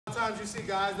Sometimes you see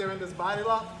guys, they're in this body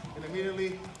lock, and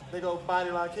immediately they go body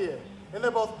lock here. And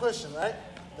they're both pushing, right?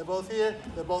 They're both here,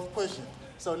 they're both pushing.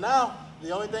 So now,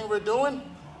 the only thing we're doing,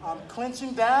 I'm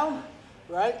clenching down,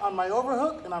 right, on my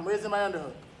overhook, and I'm raising my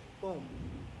underhook. Boom.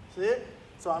 See it?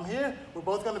 So I'm here, we're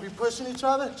both gonna be pushing each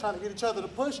other, trying to get each other to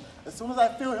push. As soon as I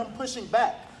feel him pushing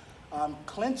back, I'm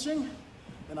clenching,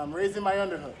 and I'm raising my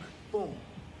underhook. Boom.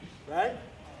 Right?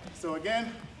 So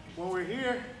again, when we're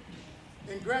here,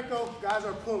 in Greco, guys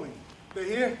are pulling. They're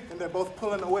here, and they're both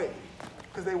pulling away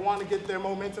because they want to get their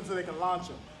momentum so they can launch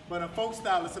them. But in folk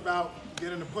style, it's about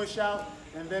getting the push out,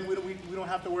 and then we don't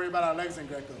have to worry about our legs in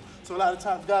Greco. So a lot of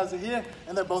times, guys are here,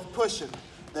 and they're both pushing.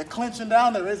 They're clenching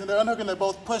down, they're raising their underhook, and they're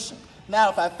both pushing.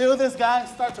 Now, if I feel this guy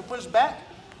start to push back,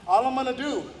 all I'm going to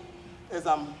do is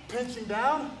I'm pinching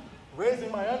down,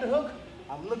 raising my underhook,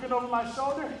 I'm looking over my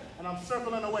shoulder, and I'm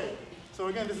circling away. So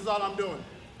again, this is all I'm doing.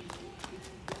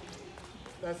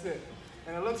 That's it.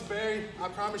 And it looks very, I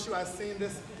promise you, I've seen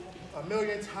this a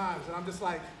million times, and I'm just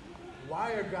like,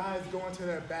 why are guys going to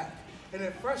their back? And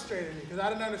it frustrated me, because I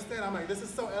didn't understand. I'm like, this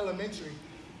is so elementary.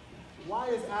 Why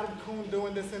is Adam Coon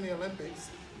doing this in the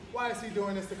Olympics? Why is he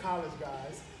doing this to college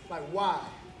guys? Like, why?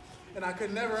 And I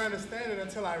could never understand it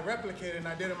until I replicated and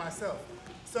I did it myself.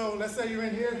 So let's say you're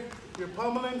in here, you're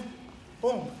pummeling,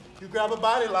 boom, you grab a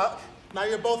body lock, now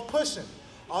you're both pushing.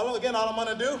 All I'm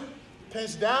gonna do,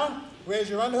 pinch down, raise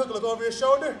your underhook, look over your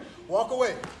shoulder, walk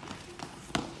away.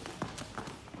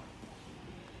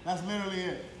 That's literally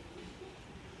it.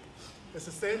 It's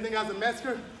the same thing as a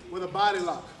Metzger with a body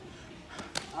lock.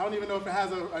 I don't even know if it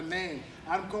has a name.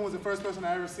 Adam Coon was the first person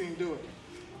I ever seen do it.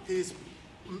 He's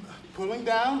pulling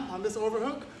down on this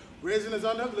overhook, raising his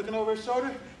underhook, looking over his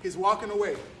shoulder, he's walking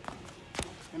away.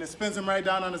 And it spins him right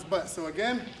down on his butt. So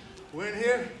again, we're in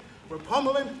here, we're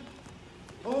pummeling,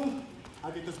 boom.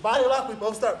 I get this body lock, we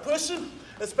both start pushing,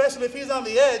 especially if he's on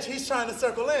the edge, he's trying to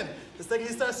circle in. The second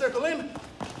he starts circling,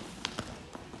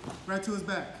 right to his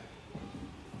back.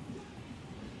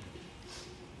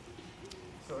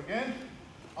 So again,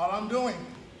 all I'm doing,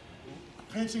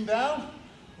 pinching down,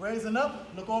 raising up,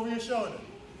 look over your shoulder.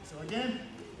 So again,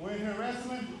 we're in here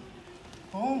wrestling,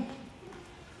 boom,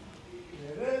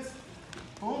 there it is,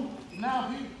 boom.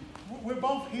 Now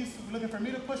he's looking for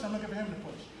me to push, I'm looking for him to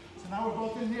push. So now we're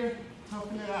both in here,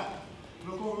 toughing it out.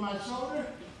 Look over my shoulder,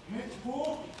 pinch,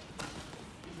 pull,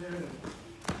 there it is,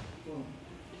 boom.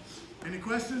 Any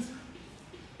questions?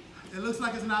 It looks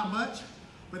like it's not much,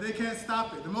 but they can't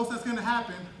stop it. The most that's gonna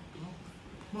happen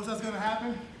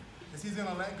is he's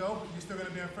gonna let go, you're still gonna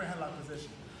be in front headlock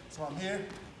position. So I'm here,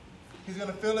 he's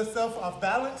gonna feel himself off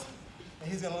balance,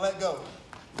 and he's gonna let go.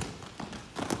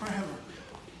 Front headlock,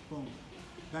 boom,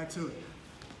 back to it.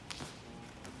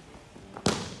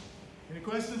 Any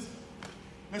questions?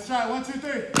 Let's try it, 1, 2,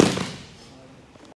 3.